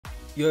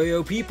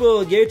Yo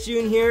people, Garrett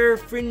here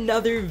for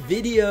another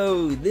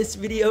video. This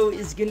video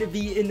is going to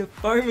be in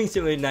Farming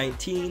Simulator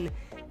 19,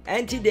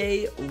 and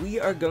today we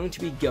are going to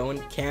be going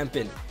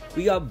camping.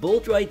 We got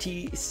Bolt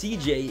YT,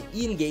 CJ,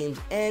 Ian Games,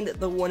 and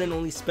the one and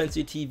only Spencer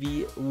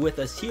TV with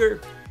us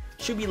here.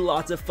 Should be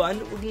lots of fun.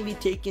 We're going to be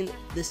taking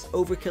this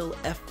Overkill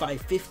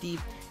F550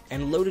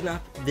 and loading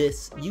up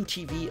this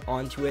UTV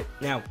onto it.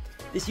 Now,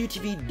 this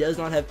UTV does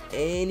not have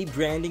any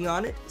branding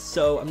on it,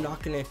 so I'm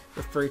not going to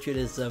refer to it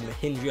as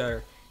Mahindra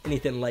or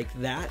anything like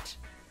that.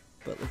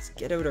 But let's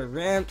get out our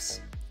ramps.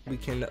 We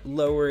can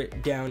lower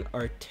down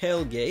our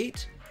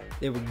tailgate.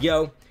 There we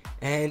go.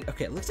 And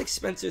okay, it looks like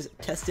Spencer's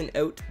testing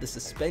out the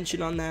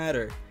suspension on that,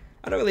 or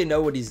I don't really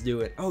know what he's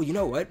doing. Oh, you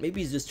know what?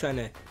 Maybe he's just trying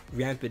to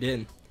ramp it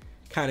in.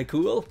 Kind of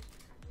cool.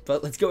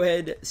 But let's go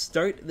ahead,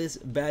 start this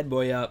bad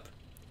boy up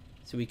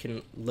so we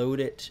can load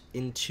it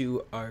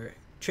into our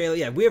trailer.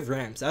 Yeah, we have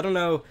ramps. I don't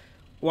know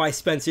why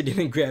Spencer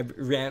didn't grab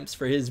ramps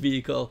for his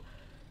vehicle,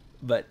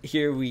 but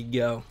here we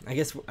go. I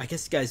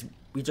guess guys,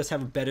 we just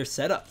have a better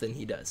setup than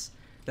he does.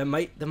 That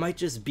might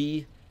just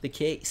be the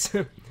case.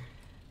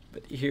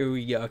 But here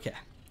we go. Okay,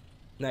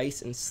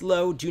 nice and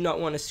slow. Do not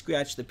want to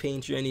scratch the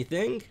paint or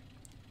anything,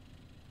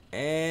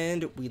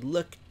 and we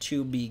look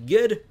to be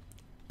good.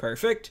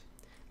 Perfect.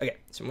 Okay,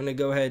 so I'm gonna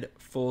go ahead,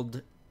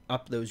 fold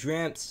up those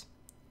ramps.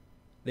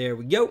 There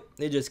we go.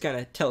 They just kind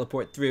of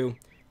teleport through.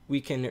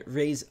 We can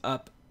raise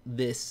up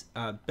this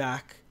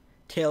back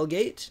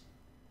tailgate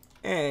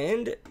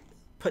and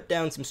put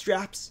down some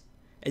straps.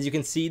 As you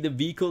can see, the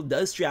vehicle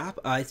does strap.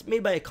 It's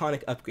made by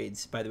Iconic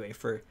Upgrades, by the way,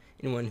 for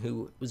anyone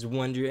who was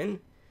wondering.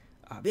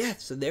 Yeah,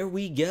 so there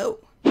we go.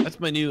 That's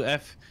my new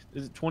this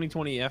is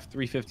 2020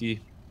 F350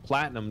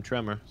 Platinum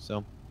Tremor.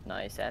 So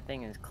nice. That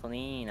thing is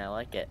clean. I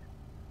like it.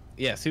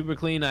 Yeah, super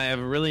clean. I have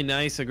really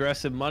nice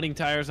aggressive mudding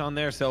tires on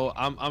there, so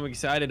I'm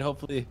excited.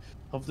 Hopefully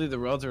the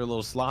roads are a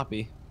little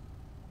sloppy.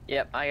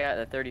 Yep, I got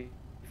the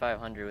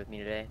 3500 with me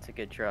today. It's a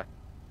good truck.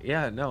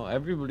 Yeah, no,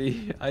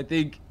 everybody. I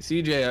think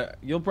CJ,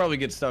 you'll probably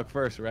get stuck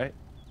first, right?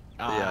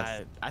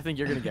 Yes. I think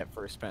you're gonna get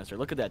first, Spencer.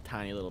 Look at that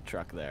tiny little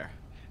truck there.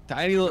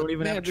 Tiny little. Don't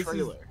even man, have a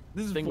trailer.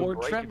 This is Thing Ford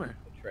would break if you Tremor.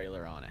 put a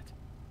trailer on it.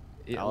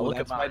 Yeah, look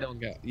that's at why I mine. don't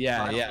go.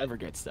 Yeah, I yeah. don't ever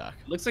get stuck.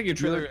 Looks like your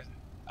trailer is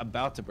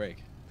about to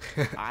break.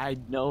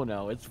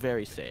 No, it's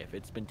very safe.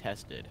 It's been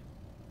tested.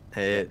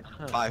 Hey,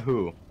 by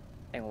who?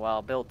 I think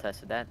Wild Bill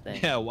tested that thing.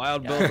 Yeah,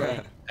 Wild Yeah.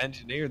 Bill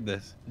engineered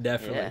this.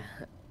 Definitely. Yeah.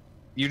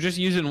 You're just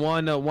using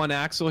one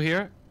axle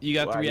here. You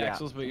got Well, three yeah,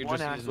 axles, but you're one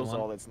just axle's using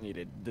one. all that's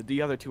needed.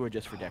 The other two are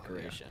just for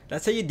decoration.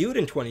 That's how you do it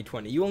in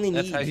 2020. You only need.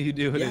 That's how you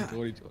do it in yeah,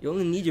 2020. you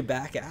only need your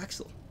back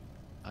axle.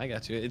 I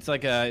got you. It's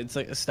like a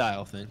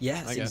style thing.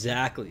 Yes, I got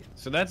exactly. you.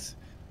 So that's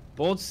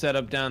Bolt's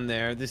setup down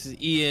there. This is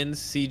Ian's,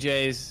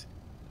 CJ's,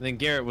 and then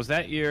Garrett. Was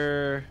that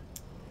your?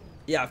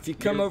 Yeah, if you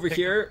come over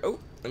here, oh,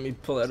 let me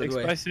pull out of the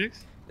way. 6x6?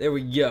 There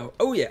we go.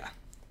 Oh yeah,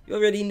 you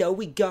already know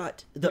we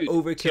got the Dude,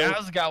 Overkill.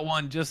 Chow's got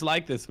one just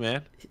like this,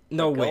 man.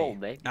 No The way. gold,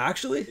 baby.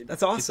 Actually,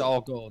 that's awesome. It's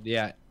all gold.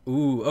 Yeah.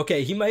 Ooh,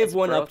 okay, he might have It's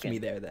one up to broken. me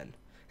there then.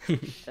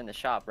 It's in the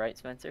shop, right,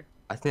 Spencer?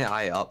 I think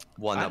I up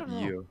one I up don't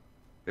know. you.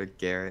 Good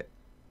Garrett.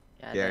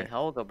 Yeah, Garrett. dang,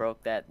 Holga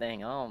broke that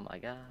thing. Oh my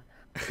god.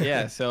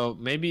 Yeah. So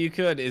maybe you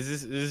could. This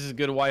is a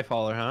good wife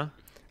hauler, huh?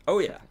 Oh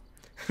yeah.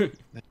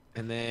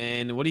 And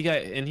then what do you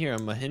got in here? A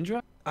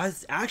Mahindra?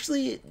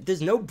 Actually,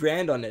 there's no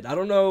brand on it. I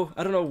don't know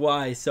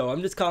why. So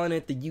I'm just calling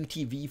it the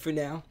UTV for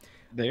now.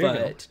 There you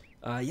go.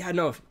 But yeah,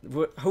 no.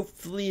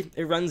 Hopefully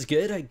it runs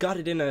good. I got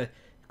it in a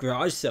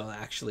garage sale,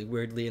 actually.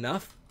 Weirdly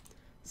enough.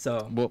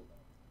 So Well,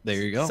 there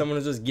you go. someone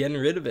was just getting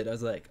rid of it. I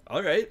was like,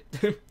 all right.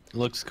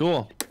 Looks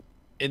cool.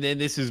 And then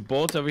this is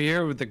Bolt over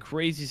here with the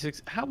crazy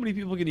six. How many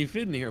people can you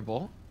fit in here,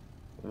 Bolt?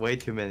 Way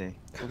too many.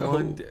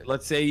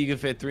 Let's say you can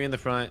fit 3 in the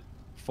front,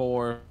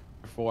 4.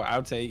 I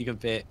would say you can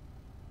fit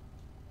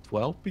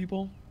 12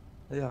 people.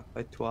 Yeah,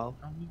 like 12.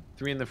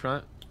 3 in the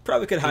front.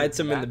 Probably could hide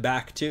some in back. the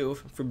back too,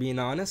 for being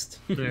honest.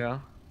 Yeah.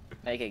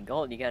 Make it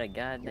gold. You got a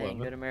goddamn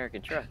good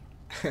American truck.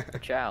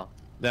 Chow.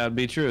 That would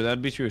be true.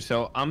 That'd be true.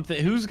 So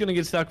who's gonna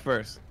get stuck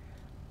first?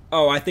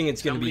 Oh, I think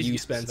it's gonna be Somebody's you,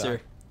 getting Spencer.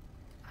 stuck.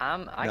 I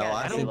No, got I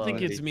a don't heavy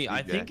think load. it's me.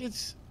 I TJ.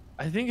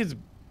 think it's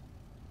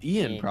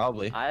Ian Ian.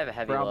 probably. I have a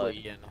heavy Probably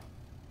load. Ian.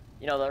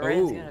 You know, the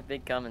Rams Oh. got a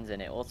big Cummins in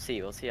it. We'll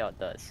see. We'll see how it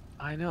does.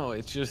 I know.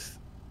 It's just.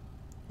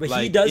 But he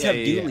Like, does yeah, have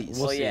yeah, yeah. dualies. We'll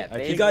Well, see. yeah, I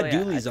He got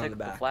basically, dualies I on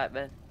the took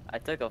back. I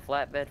took a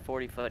flatbed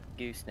 40-foot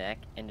gooseneck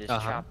and just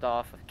Uh-huh. chopped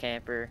off a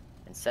camper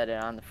and set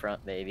it on the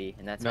front, baby.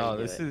 And that's how No, you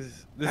do this it.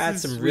 is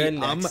That's some sweet.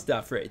 redneck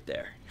stuff right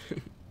there.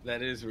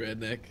 That is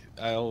redneck.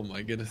 Oh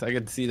my goodness, I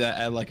could see that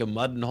at like a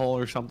mudding hole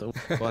or something,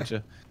 a bunch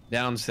of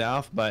down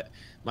south. But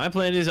my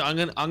plan is I'm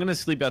gonna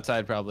sleep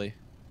outside probably.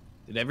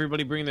 Did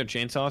everybody bring their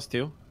chainsaws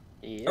too?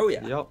 Yep. Oh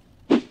yeah. Yep.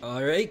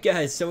 All right,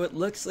 guys. So it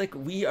looks like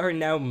we are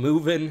now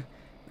moving.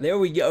 There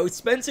we go.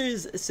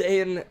 Spencer's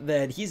saying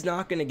that he's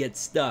not gonna get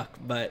stuck,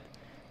 but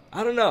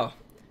I don't know.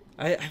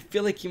 I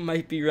feel like he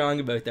might be wrong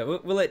about that.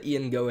 We'll let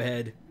Ian go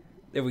ahead.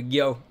 There we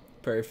go.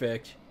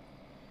 Perfect.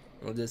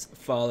 We'll just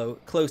follow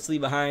closely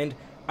behind.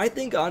 I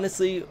think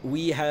honestly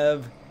we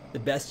have the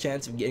best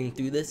chance of getting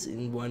through this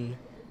in one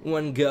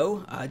one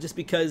go, just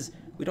because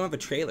we don't have a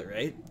trailer,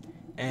 right?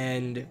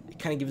 And it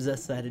kind of gives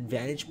us that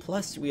advantage.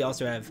 Plus, we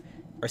also have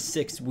our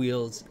 6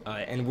 wheels,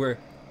 and we're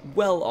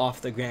well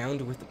off the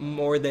ground with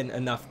more than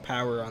enough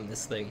power on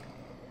this thing.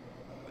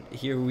 But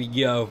here we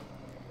go.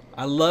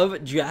 I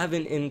love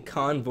driving in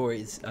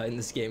convoys in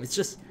this game. It's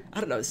just, I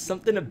don't know,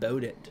 something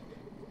about it.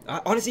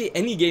 Honestly,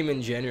 any game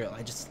in general,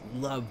 I just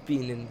love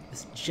being in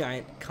this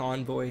giant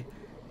convoy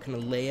kind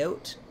of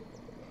layout.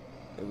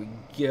 There we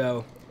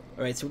go.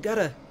 Alright, so we got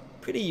a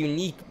pretty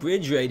unique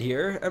bridge right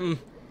here. I'm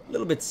a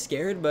little bit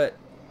scared, but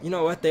you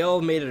know what? They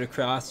all made it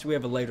across. We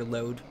have a lighter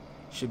load.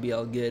 Should be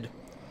all good.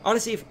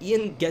 Honestly, if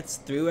Ian gets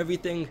through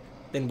everything,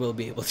 then we'll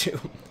be able to.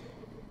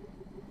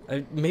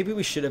 Maybe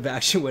we should have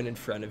actually went in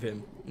front of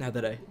him, now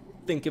that I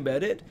think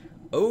about it.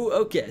 Oh,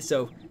 okay,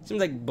 so seems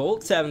like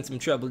Bolt's having some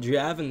trouble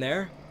driving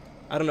there.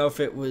 I don't know if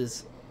it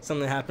was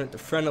something that happened at the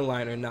front of the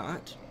line or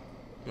not.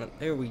 But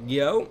there we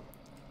go.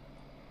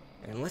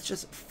 And let's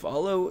just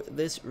follow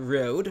this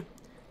road.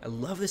 I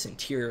love this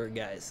interior,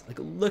 guys. Like,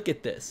 look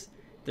at this.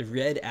 The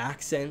red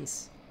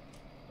accents.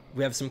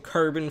 We have some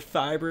carbon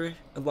fiber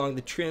along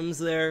the trims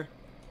there.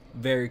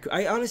 Very cool.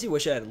 I honestly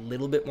wish I had a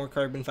little bit more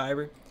carbon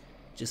fiber,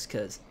 just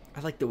because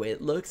I like the way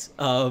it looks.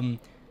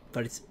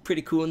 But it's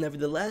pretty cool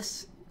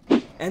nevertheless.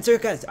 And so,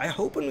 guys, I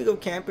hope when we go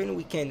camping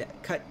we can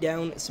cut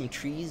down some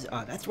trees.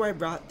 That's why I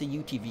brought the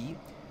UTV. It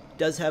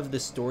does have the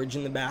storage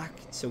in the back,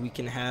 so we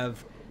can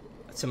have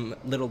some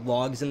little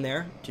logs in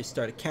there to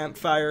start a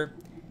campfire.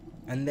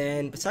 And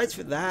then, besides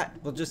for that,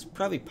 we'll just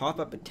probably pop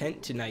up a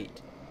tent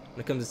tonight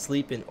when it comes to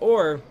sleeping.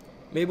 Or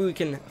maybe we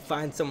can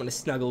find someone to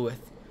snuggle with.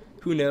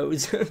 Who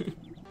knows?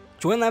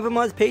 Join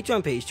LamboMod's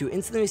Patreon page to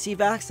instantly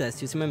receive access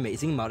to some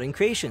amazing modding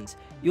creations.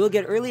 You will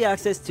get early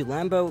access to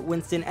Lambo,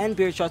 Winston, and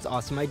Beardshot's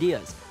awesome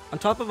ideas. On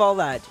top of all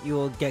that, you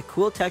will get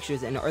cool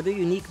textures and other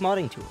unique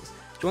modding tools.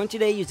 Join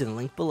today using the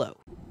link below.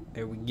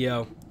 There we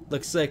go.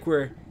 Looks like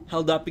we're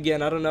held up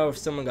again. I don't know if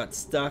someone got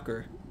stuck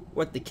or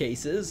what the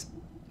case is.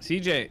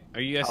 CJ,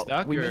 are you guys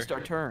stuck? We or? missed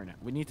our turn.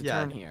 We need to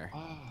turn here.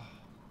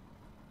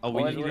 Oh, What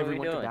we are need we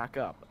everyone to doing? back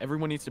up.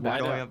 Everyone needs to Why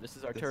back not? up. This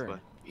is our turn. way.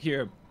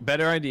 Here,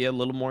 better idea, a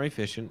little more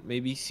efficient.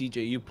 Maybe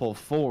CJ, you pull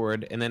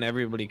forward, and then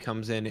everybody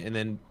comes in, and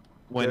then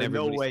when There's no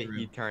everybody's way through.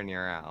 he turning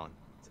around,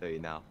 so you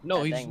know. No,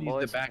 God he dang, just needs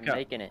boys, to back I'm up.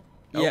 making it.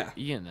 Yeah, Oh,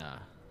 Ian,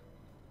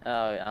 Oh,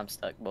 I'm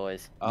stuck,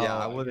 boys. Yeah,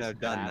 I Oh, wouldn't have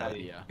done bad that.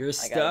 idea. you're I gotta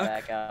stuck.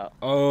 back out.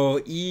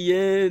 Oh,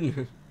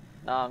 Ian.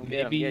 No, I'm good.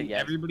 Maybe I'm good,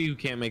 guys. everybody who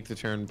can't make the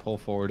turn pull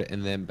forward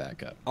and then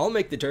back up. I'll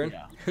make the turn.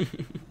 Yeah.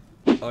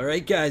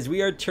 Alright, guys,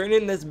 we are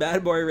turning this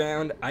bad boy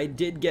around. I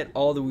did get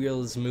all the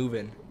wheels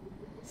moving,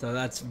 so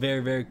that's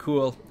very, very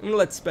cool. I'm gonna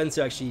let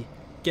Spencer actually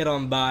get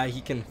on by.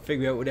 He can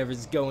figure out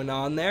whatever's going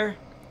on there.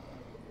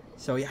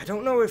 So yeah, I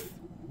don't know if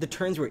the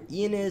turn's where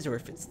Ian is or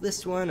if it's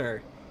this one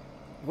or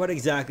what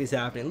exactly is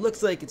happening. It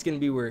looks like it's gonna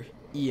be where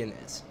Ian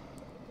is,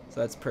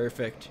 so that's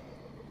perfect.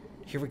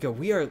 Here we go.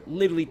 We are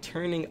literally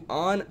turning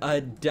on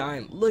a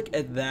dime. Look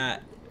at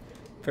that.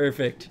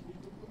 Perfect.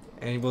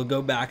 And we'll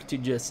go back to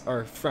just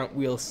our front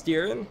wheel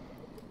steering.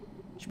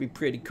 Should be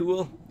pretty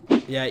cool.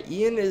 Yeah,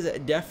 Ian is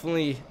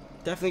definitely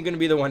going to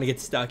be the one to get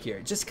stuck here,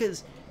 just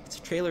because this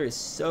trailer is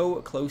so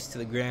close to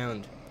the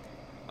ground.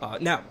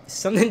 Now,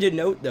 something to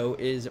note though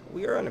is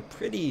we are on a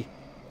pretty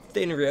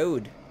thin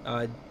road,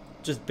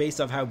 just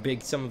based off how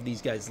big some of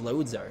these guys'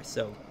 loads are.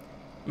 So,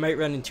 might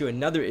run into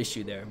another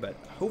issue there, but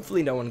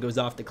hopefully no one goes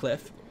off the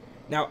cliff.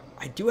 Now,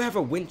 I do have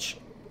a winch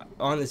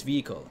on this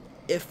vehicle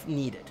if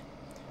needed.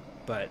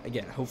 But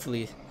again,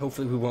 hopefully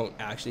we won't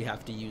actually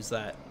have to use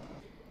that.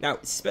 Now,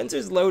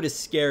 Spencer's load is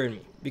scaring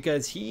me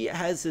because he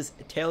has his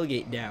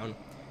tailgate down,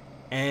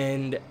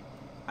 and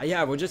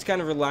yeah, we're just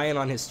kind of relying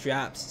on his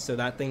straps so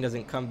that thing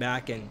doesn't come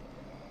back and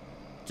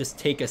just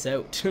take us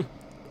out.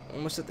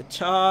 Almost at the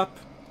top.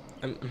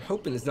 I'm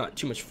hoping it's not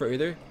too much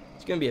further.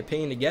 It's gonna be a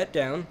pain to get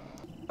down.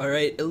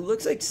 Alright, it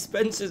looks like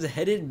Spencer's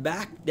headed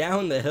back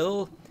down the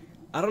hill.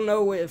 I don't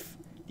know if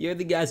the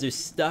other guys are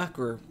stuck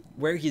or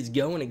where he's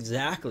going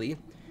exactly.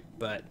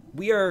 But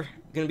we are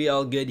going to be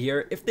all good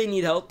here. If they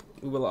need help,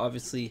 we will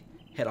obviously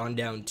head on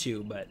down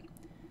too. But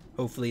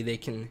hopefully they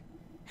can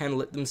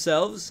handle it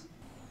themselves.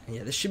 And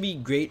yeah, this should be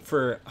great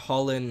for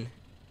hauling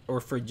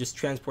or for just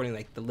transporting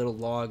like the little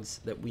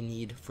logs that we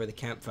need for the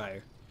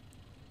campfire.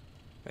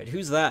 Alright,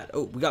 who's that?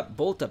 Oh, we got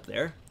Bolt up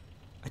there.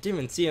 I didn't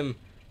even see him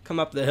come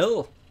up the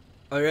hill.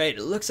 Alright,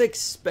 it looks like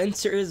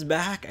Spencer is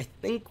back. I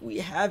think we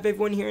have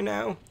everyone here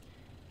now.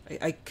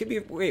 I could be...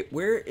 Wait,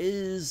 where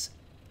is...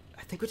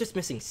 I think we're just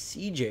missing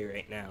CJ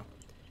right now.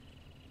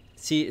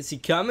 Is he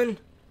coming?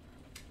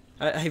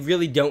 I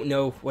really don't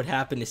know what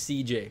happened to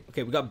CJ.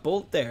 Okay, we got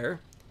Bolt there.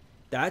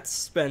 That's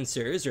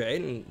Spencer's,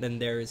 right? And then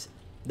there's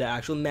the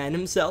actual man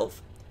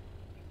himself.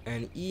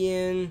 And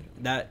Ian,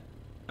 that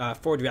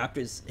Ford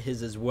Raptor's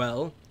his as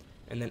well.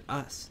 And then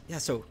us. Yeah,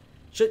 so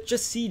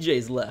just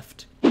CJ's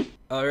left.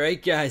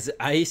 Alright, guys,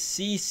 I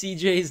see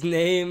CJ's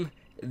name.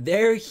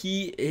 There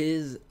he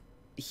is.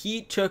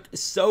 He took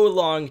so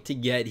long to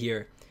get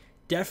here.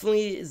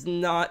 Definitely is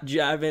not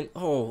driving.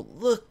 Oh,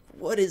 look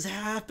what is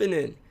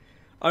happening.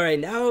 All right,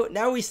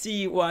 now we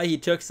see why he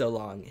took so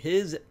long.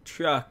 His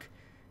truck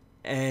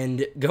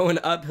and going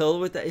uphill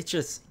with that, it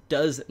just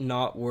does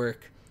not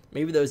work.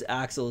 Maybe those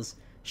axles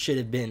should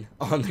have been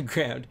on the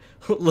ground.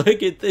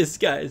 Look at this,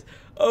 guys.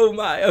 Oh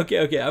my.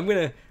 Okay. I'm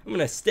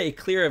gonna stay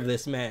clear of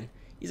this man.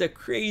 He's a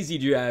crazy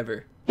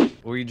driver.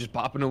 Were you just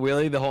popping a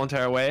wheelie the whole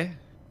entire way?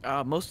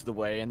 Most of the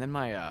way, and then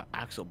my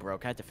axle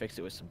broke. I had to fix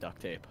it with some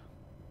duct tape.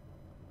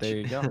 There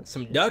you go.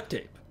 Some duct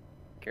tape.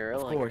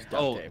 Gorilla. Of course, duct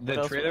Oh, tape. What the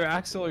else trailer would I-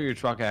 axle or your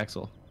truck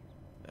axle?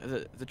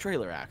 The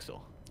trailer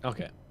axle.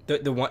 Okay.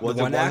 The one Was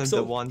the one it one of the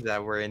axle. ones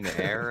that were in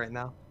the air right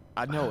now?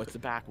 I know it's the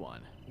back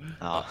one.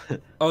 Oh.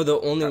 Oh, the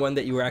only one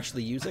that you were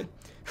actually using.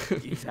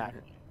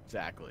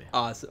 Exactly.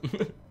 Awesome.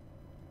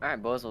 All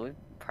right, boys. Well, we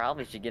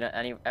probably should get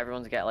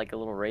everyone's got like a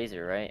little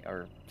razor, right,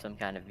 or some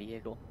kind of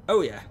vehicle.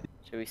 Oh yeah.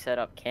 Should we set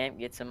up camp,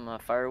 get some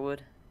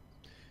firewood?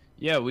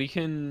 Yeah, we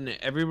can.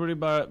 Everybody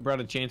brought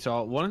a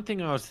chainsaw. One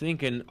thing I was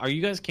thinking, are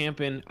you guys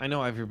camping? I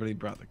know everybody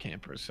brought their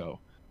campers, so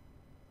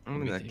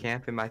I'm gonna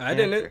camp in my I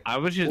didn't. camper. I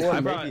was just. Or I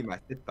brought maybe my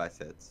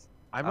 6x6.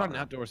 an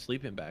outdoor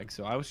sleeping bag,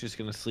 so I was just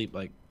gonna sleep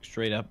like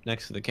straight up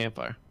next to the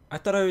campfire. I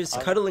thought I was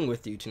cuddling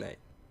with you tonight.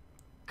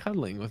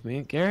 Cuddling with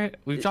me, Garrett.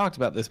 We've talked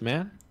about this,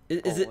 man.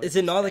 Is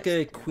it not like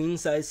a queen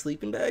size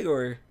sleeping bag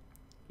or?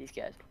 These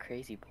guys are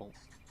crazy, Paul.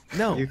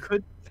 No, You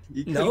could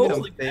No.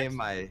 come stay in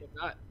my.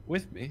 not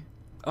with me.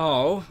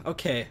 Oh,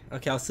 okay.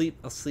 I'll sleep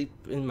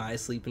in my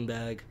sleeping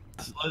bag.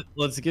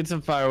 Let's get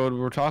some firewood.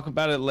 We'll talk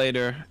about it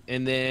later,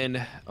 and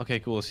then okay,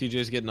 cool.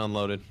 CJ's getting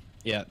unloaded.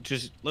 Yeah,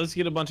 just let's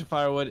get a bunch of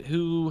firewood.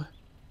 Who?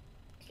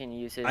 Can you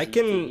use his? I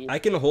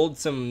can hold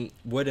some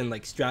wood and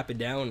like strap it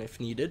down if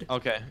needed.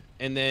 Okay,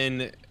 and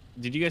then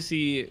did you guys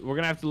see? We're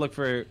gonna have to look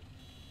for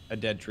a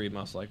dead tree,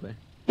 most likely.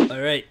 All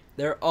right,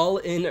 they're all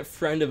in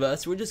front of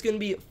us. We're just gonna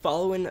be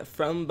following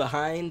from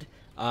behind.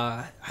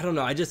 I don't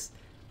know.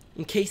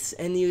 In case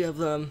any of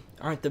them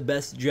aren't the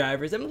best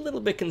drivers, I'm a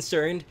little bit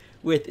concerned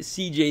with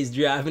CJ's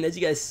driving. As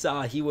you guys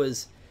saw, he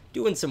was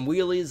doing some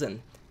wheelies,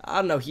 and I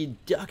don't know. He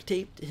duct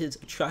taped his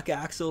truck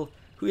axle.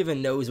 Who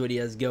even knows what he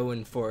has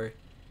going for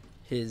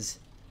his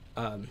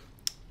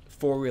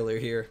four-wheeler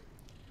here?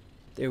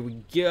 There we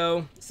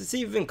go. Is this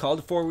even called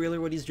a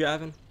four-wheeler? What he's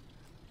driving?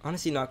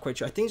 Honestly, not quite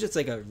sure. I think it's just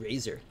like a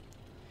razor.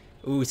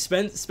 Ooh,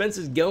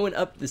 Spencer's going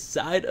up the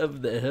side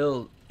of the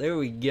hill. There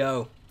we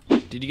go.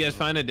 Did you guys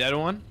find a dead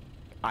one?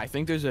 I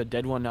think there's a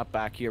dead one up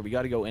back here. We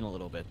got to go in a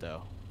little bit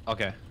though.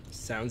 Okay,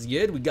 Sounds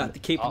good. We got the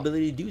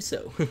capability to do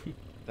so.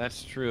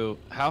 that's true.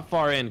 How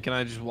far in? Can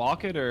I just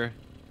walk it or?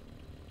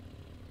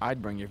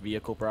 I'd bring your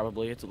vehicle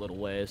probably. It's a little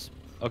ways.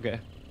 Okay.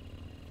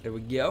 There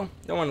we go.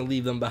 Don't want to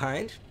leave them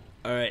behind.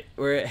 All right,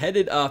 we're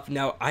headed up.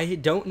 Now, I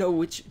don't know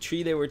which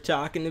tree they were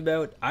talking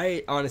about.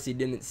 I honestly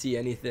didn't see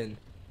anything.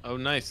 Oh,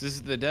 nice. This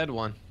is the dead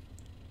one.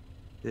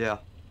 Yeah.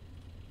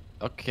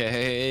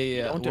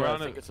 Okay. Don't we're I on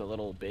think it's a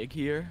little big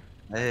here.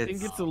 I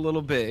think it's a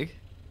little big.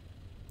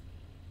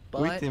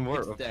 We But can work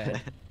it's with dead.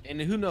 that.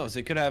 And who knows?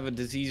 It could have a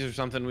disease or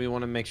something. We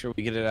want to make sure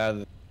we get it out of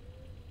the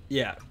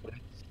Yeah,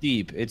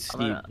 steep. It's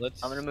steep. I'm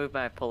gonna move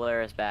my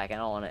Polaris back. I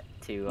don't want it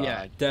to.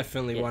 Yeah.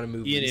 definitely Yeah. want to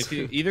move Ian, these. if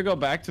you either go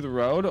back to the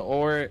road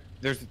or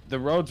the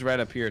road's right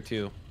up here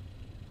too.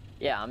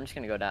 Yeah, I'm just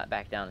gonna go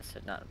back down. It's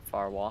not a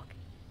far walk.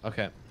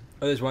 Okay.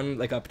 Oh, there's one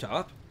like up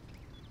top?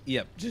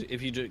 Yep. Just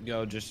if you just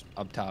go just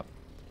up top.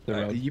 The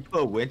Alright. road. You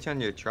put a winch on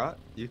your truck?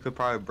 You could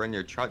probably bring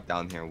your truck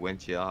down here and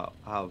winch you out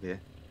of here.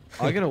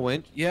 I got a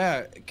winch.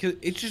 Yeah, 'cause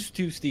it's just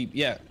too steep.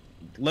 Yeah.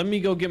 Let me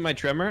go get my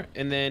trimmer,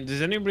 and then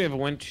does anybody have a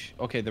winch?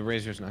 Okay, the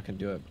razor's not gonna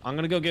do it. I'm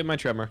gonna go get my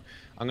trimmer.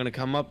 I'm gonna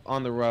come up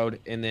on the road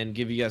and then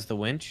give you guys the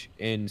winch,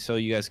 and so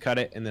you guys cut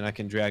it, and then I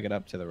can drag it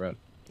up to the road.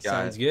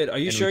 Sounds good. Are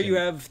you And we sure you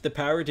can- have the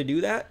power to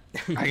do that?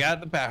 I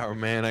got the power,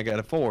 man. I got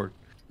it forward.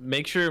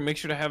 Make sure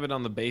to have it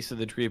on the base of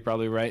the tree,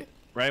 probably right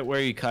where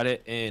you cut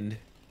it, and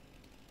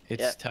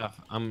it's Yep.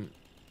 tough. There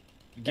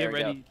Get we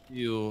ready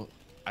to.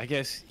 I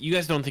guess you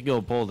guys don't think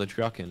it'll pull the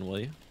truck in, will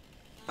you?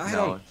 I No,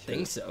 don't it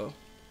think shouldn't. so.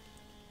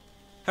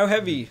 How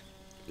heavy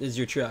is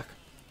your truck?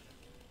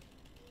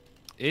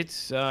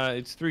 It's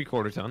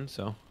 3/4 ton,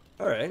 so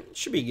All right,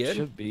 should be good.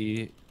 should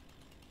be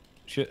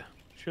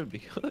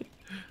good.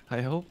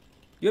 I hope.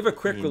 You have a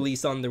quick Mm.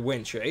 release on the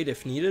winch, right?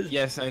 If needed.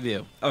 Yes, I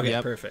do. Okay,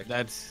 Yep. perfect.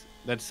 That's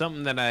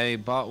something that I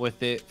bought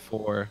with it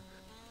for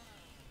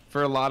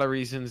a lot of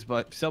reasons,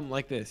 but something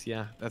like this,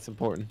 yeah, that's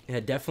important. Yeah,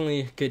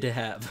 definitely good to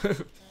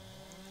have.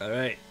 All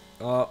right,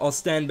 I'll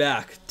stand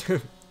back.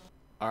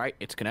 All right,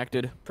 it's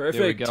connected. There we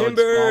Perfect. go. It's fallen.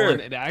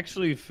 Timber. It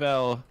actually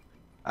fell.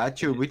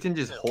 Actually, we can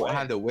just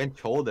have the winch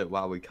hold it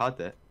while we cut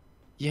it.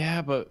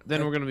 Yeah, but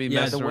then we're gonna be Yeah,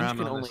 messing the winch around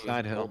can on the only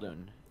side hill. hold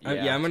in.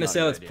 Yeah, I'm gonna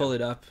say let's pull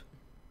it up.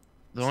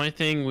 The only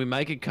thing, we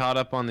might get caught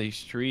up on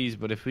these trees,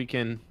 but if we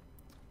can,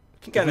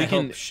 Can if kind we of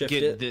can help shift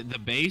get it. the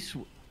base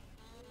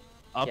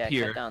up Yeah, cut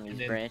here, down these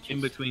and then branches.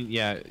 in between,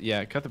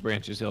 yeah, cut the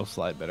branches, it'll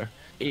slide better.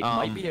 It Um,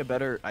 might be a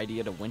better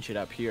idea to winch it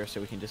up here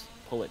so we can just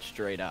pull it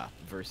straight up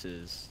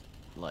versus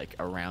like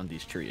around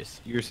these trees.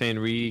 You're saying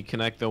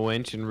reconnect the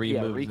winch and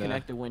Yeah, remove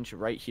reconnect the winch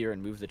right here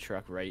and move the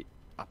truck right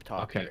up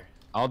top Okay. here.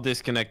 I'll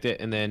disconnect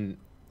it and then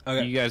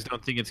Okay. You guys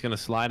don't think it's gonna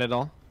slide at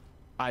all?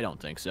 I don't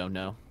think so.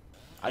 No.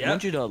 I'd Yeah?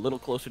 want you to a little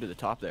closer to the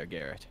top there,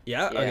 Garrett.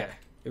 Yeah? Yeah. Okay.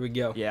 Here we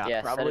go. Yeah, Yeah,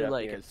 set probably it up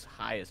like here. as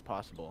high as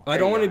possible. I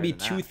don't want to Higher be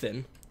than too that.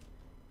 thin.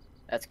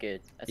 That's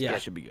good. That's Yeah. That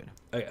good. should be good.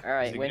 Okay. All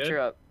right, Is it winch good? her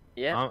up.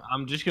 Yeah.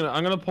 I'm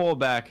gonna pull it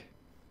back.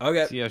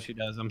 Okay. See how she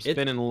does. I'm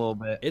spinning a little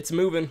bit. It's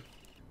moving.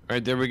 All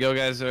right, there we go,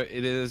 guys.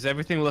 Does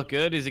everything look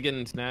good? Is it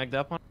getting snagged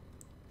up on?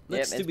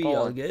 Looks Yep, to it's be all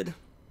pulling. good.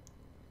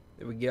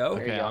 There we go.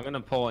 There you Okay, go. I'm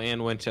gonna pull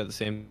and winch at the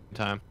same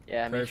time.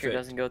 Yeah, make sure it Perfect.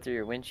 doesn't go through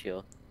your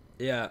windshield.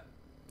 Yeah.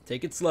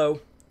 Take it slow.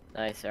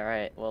 Nice. All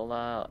right.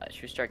 Well,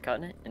 should we start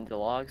cutting it into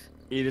logs?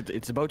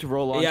 It's about to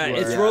roll on. Yeah, to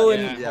it's our,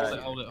 rolling. Yeah, Yeah.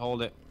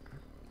 hold it.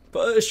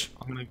 Push.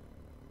 I'm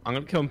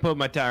gonna come put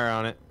my tire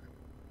on it.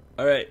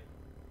 All right.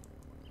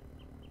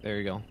 There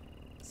you go.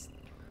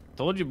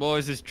 Told you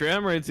boys, this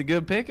Tremor, it's a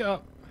good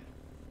pickup.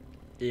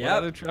 What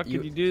other Yeah. truck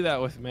could you do that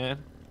with,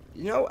 man?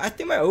 You know, I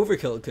think my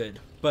Overkill could,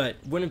 but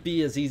wouldn't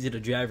be as easy to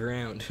drive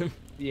around.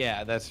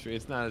 Yeah, that's true.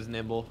 It's not as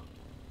nimble.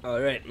 All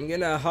right, I'm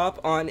gonna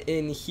hop on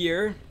in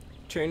here,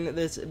 turn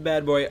this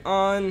bad boy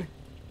on.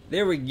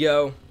 There we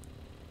go,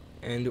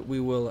 and we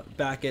will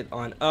back it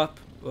on up.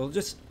 We'll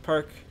just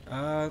park.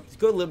 Let's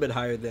go a little bit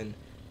higher than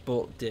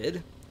Bolt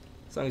did,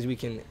 as long as we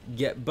can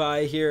get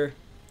by here.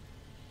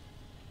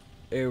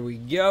 There we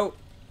go.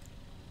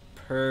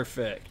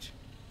 Perfect.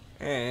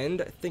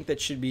 And I think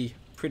that should be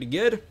pretty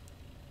good.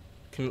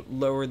 Can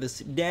lower this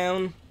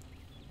down.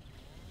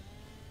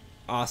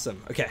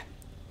 Awesome. Okay.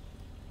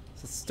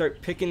 So let's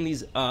start picking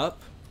these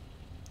up.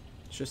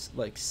 Just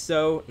like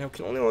so. Now,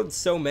 can only load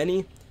so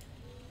many.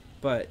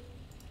 But,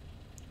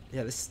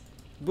 yeah, this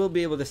we'll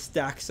be able to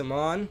stack some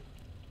on.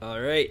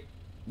 Alright.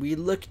 We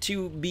look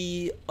to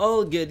be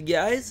all good,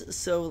 guys.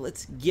 So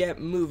let's get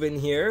moving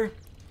here.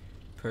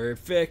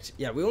 Perfect.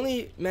 Yeah, we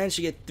only managed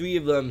to get 3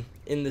 of them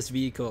in this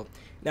vehicle.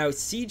 Now,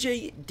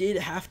 CJ did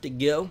have to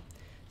go,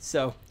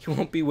 so he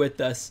won't be with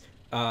us.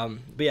 But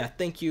yeah,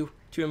 thank you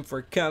to him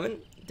for coming.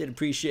 Did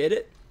appreciate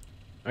it.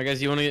 All right,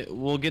 guys,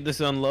 we'll get this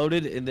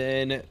unloaded and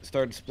then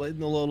start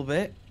splitting a little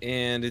bit.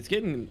 And it's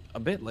getting a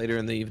bit later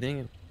in the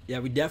evening. Yeah,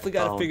 we definitely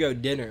got to Oh. figure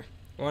out dinner.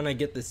 I want to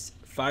get this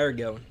fire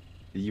going.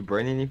 Did you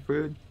burn any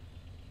food?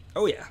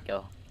 Oh, yeah.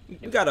 Go. We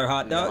got our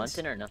hot You dogs.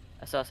 hunting or no?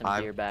 I saw some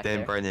I deer back didn't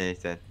there. burn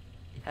anything.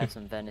 Have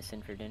some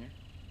venison for dinner.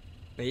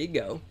 There you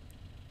go.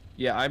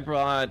 Yeah, I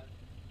brought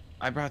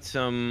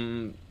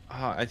some.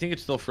 I think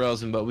it's still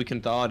frozen, but we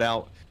can thaw it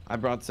out. I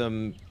brought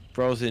some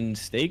frozen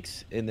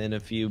steaks and then a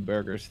few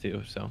burgers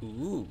too. So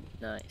Ooh,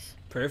 Nice.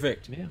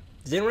 perfect. yeah,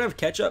 Does anyone have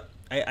ketchup?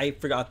 I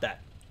forgot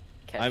that.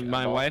 Catch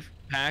my wife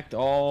packed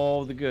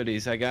all the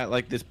goodies. I got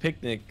like this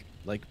picnic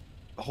like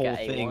whole Got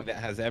thing A1? that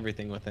has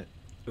everything with it.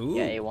 Ooh,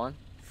 Yeah, A1.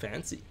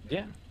 fancy.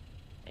 Yeah,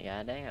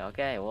 Yeah, dang.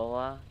 Okay,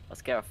 well,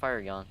 let's get our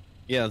fire going.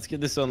 yeah. Let's get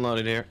this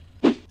unloaded here.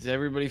 Is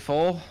everybody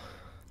full?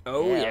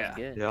 Oh, that yeah. was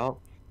good. Yep.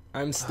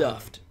 I'm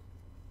stuffed.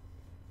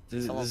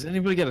 Does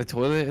anybody got a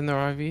toilet in their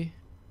RV?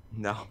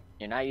 No.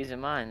 You're not using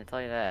mine, I'll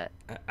tell you that.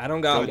 I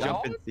don't Go got one.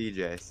 jump in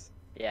CJ's.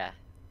 Yeah.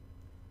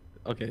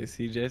 Okay,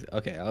 CJ.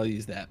 Okay, I'll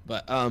use that.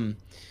 But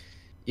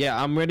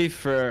yeah, I'm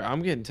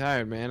getting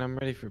tired, man. I'm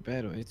ready for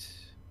bed.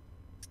 It's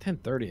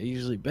 10:30.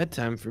 Usually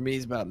bedtime for me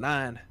is about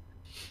 9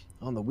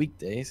 on the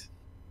weekdays.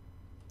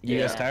 You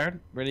guys Yeah. tired?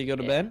 Ready to go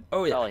to Yeah. bed?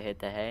 Oh, yeah. Probably hit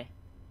the hay.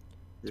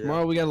 Yeah.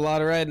 Tomorrow we got a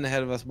lot of riding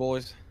ahead of us,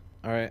 boys.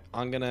 All right,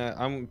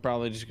 I'm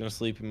probably just gonna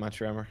sleep in my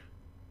Tremor.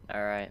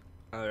 All right.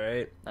 All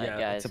right. Night, Yeah.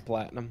 guys. It's a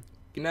platinum.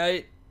 Good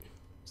night.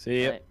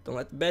 See ya. Night. Don't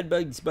let the bed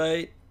bugs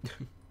bite.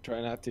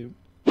 Try not to.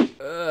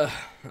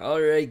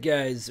 Alright,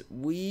 guys.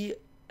 We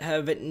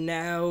have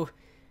now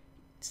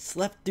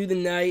slept through the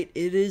night.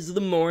 It is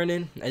the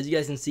morning. As you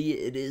guys can see,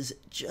 it is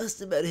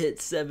just about to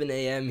hit 7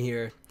 a.m.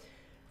 here.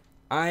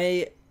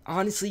 I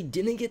honestly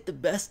didn't get the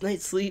best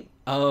night's sleep.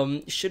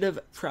 Should have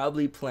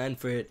probably planned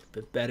for it a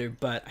bit better,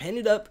 but I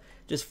ended up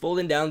just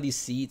folding down these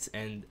seats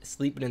and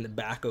sleeping in the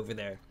back over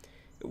there.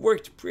 It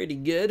worked pretty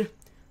good,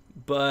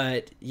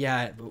 but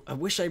yeah, I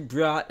wish I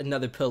brought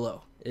another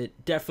pillow.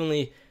 It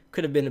definitely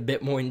could have been a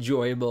bit more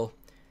enjoyable.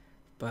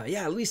 But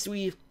yeah, at least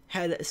we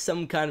had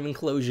some kind of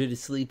enclosure to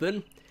sleep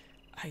in.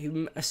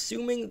 I'm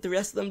assuming the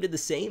rest of them did the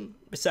same,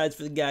 besides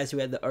for the guys who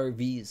had the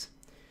RVs.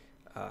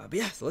 But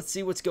yeah, so let's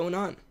see what's going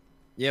on.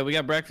 Yeah, we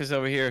got breakfast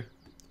over here.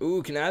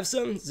 Ooh, can I have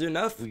some? Is there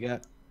enough? We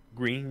got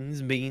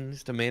greens,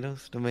 beans,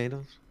 tomatoes.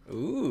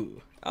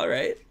 Ooh,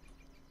 alright.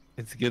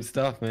 It's good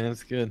stuff, man.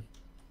 It's good.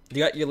 You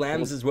got your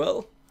lambs as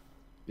well?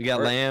 We got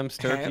Or lambs,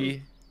 ham?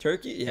 turkey,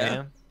 Turkey? Yeah.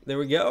 ham. There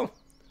we go.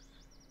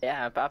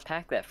 Yeah, I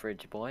packed that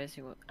fridge, boys.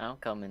 I don't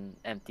come in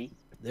empty.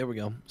 There we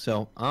go.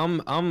 So,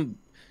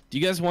 do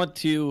you guys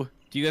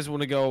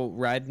want to go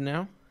riding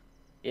now?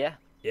 Yeah.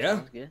 Yeah,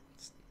 Sounds good.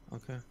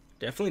 Okay.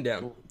 definitely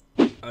down.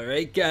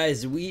 Alright,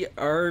 guys, we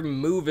are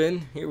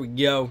moving. Here we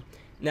go.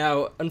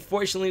 Now,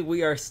 unfortunately,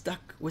 we are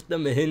stuck with the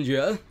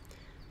Mahindra,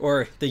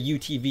 or the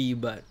UTV,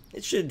 but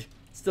it should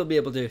still be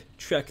able to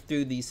trek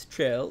through these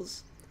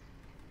trails.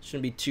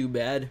 Shouldn't be too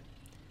bad.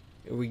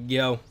 Here we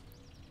go.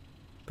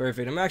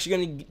 Perfect. I'm actually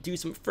going to do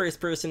some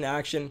first-person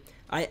action.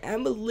 I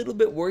am a little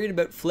bit worried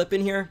about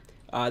flipping here.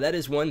 That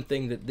is one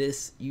thing that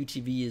this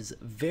UTV is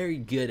very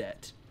good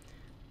at.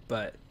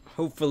 But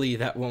hopefully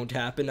that won't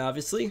happen,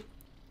 obviously.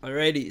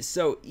 Alrighty,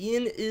 so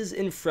Ian is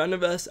in front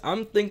of us.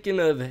 I'm thinking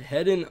of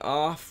heading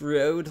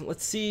off-road.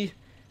 Let's see.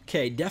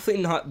 Okay,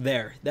 definitely not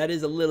there. That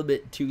is a little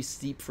bit too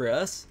steep for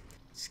us.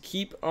 Just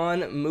keep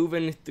on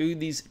moving through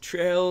these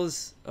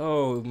trails.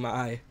 Oh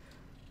my.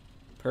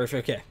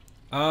 Perfect, okay.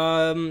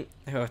 Oh,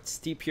 it's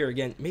steep here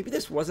again. Maybe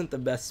this wasn't the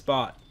best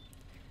spot.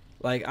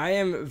 Like, I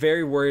am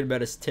very worried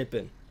about us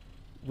tipping.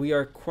 We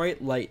are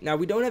quite light. Now,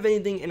 we don't have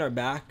anything in our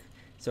back,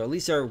 so at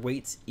least our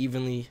weight's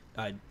evenly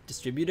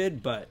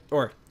distributed, but,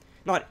 or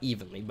not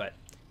evenly, but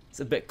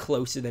it's a bit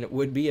closer than it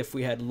would be if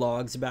we had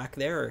logs back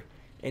there or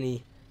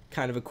any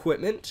kind of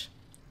equipment.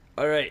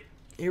 Alright,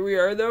 here we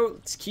are though.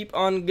 Let's keep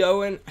on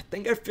going. I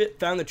think I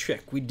found the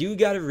trick. We do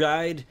gotta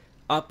ride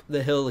up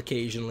the hill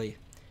occasionally.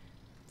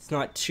 It's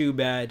not too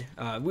bad.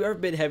 We are a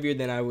bit heavier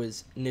than I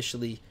was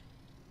initially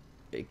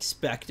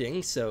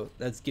expecting, so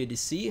that's good to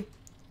see.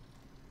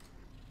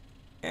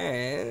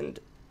 And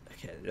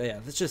okay, yeah,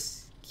 let's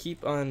just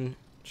keep on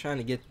trying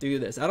to get through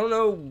this. I don't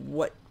know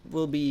what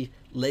will be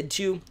led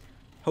to.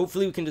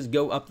 Hopefully we can just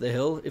go up the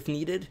hill if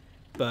needed,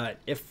 but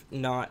if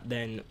not,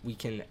 then we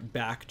can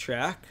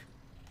backtrack.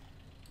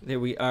 There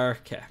we are.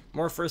 Okay,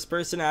 more first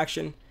person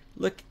action.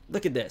 Look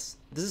at this.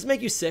 Does this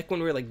make you sick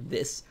when we're like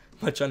this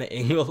much on an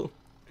angle?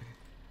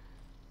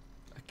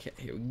 Okay,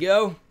 here we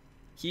go.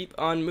 Keep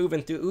on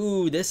moving through.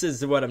 Ooh, this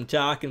is what I'm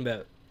talking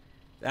about.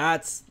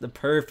 That's the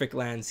perfect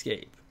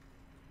landscape.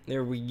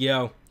 There we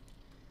go.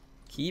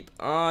 Keep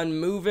on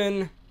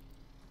moving.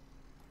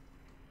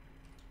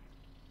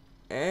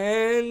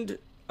 And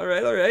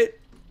alright.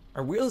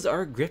 Our wheels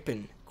are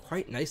gripping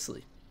quite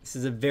nicely. This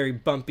is a very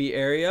bumpy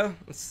area.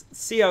 Let's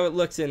see how it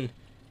looks in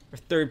our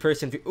third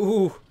person view.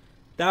 Ooh,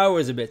 that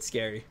was a bit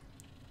scary.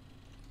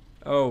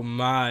 Oh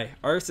my,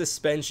 our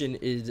suspension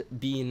is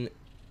being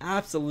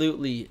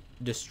absolutely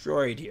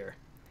destroyed here.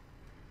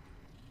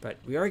 But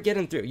we are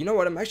getting through. You know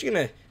what, I'm actually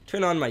gonna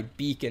turn on my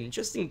beacon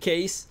just in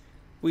case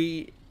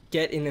we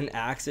get in an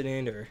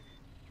accident or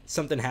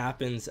something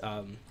happens.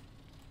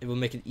 It will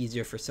make it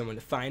easier for someone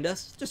to find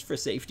us, just for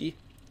safety.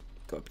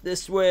 Go up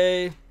this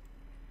way.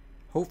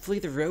 Hopefully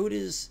the road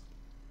is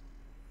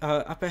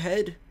up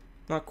ahead.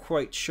 Not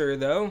quite sure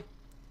though.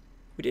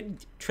 We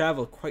did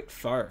travel quite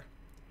far.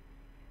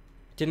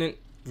 Didn't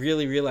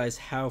really realize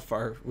how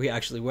far we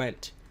actually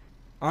went.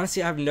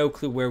 Honestly, I have no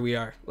clue where we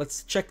are.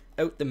 Let's check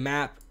out the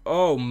map.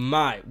 Oh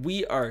my,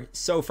 we are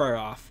so far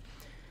off.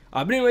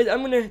 But anyways, I'm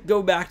going to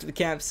go back to the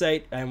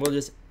campsite and we'll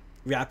just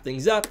wrap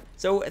things up.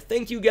 So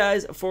thank you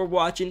guys for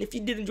watching. If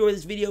you did enjoy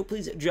this video,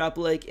 please drop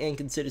a like and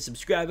consider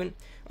subscribing.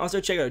 Also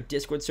check out our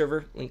Discord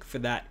server. Link for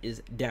that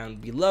is down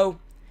below.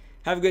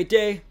 Have a great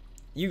day.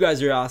 You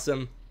guys are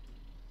awesome.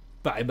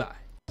 Bye bye.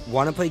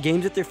 Want to play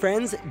games with your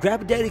friends?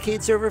 Grab a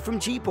dedicated server from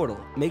G Portal.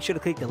 Make sure to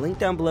click the link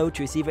down below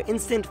to receive an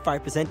instant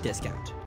 5% discount.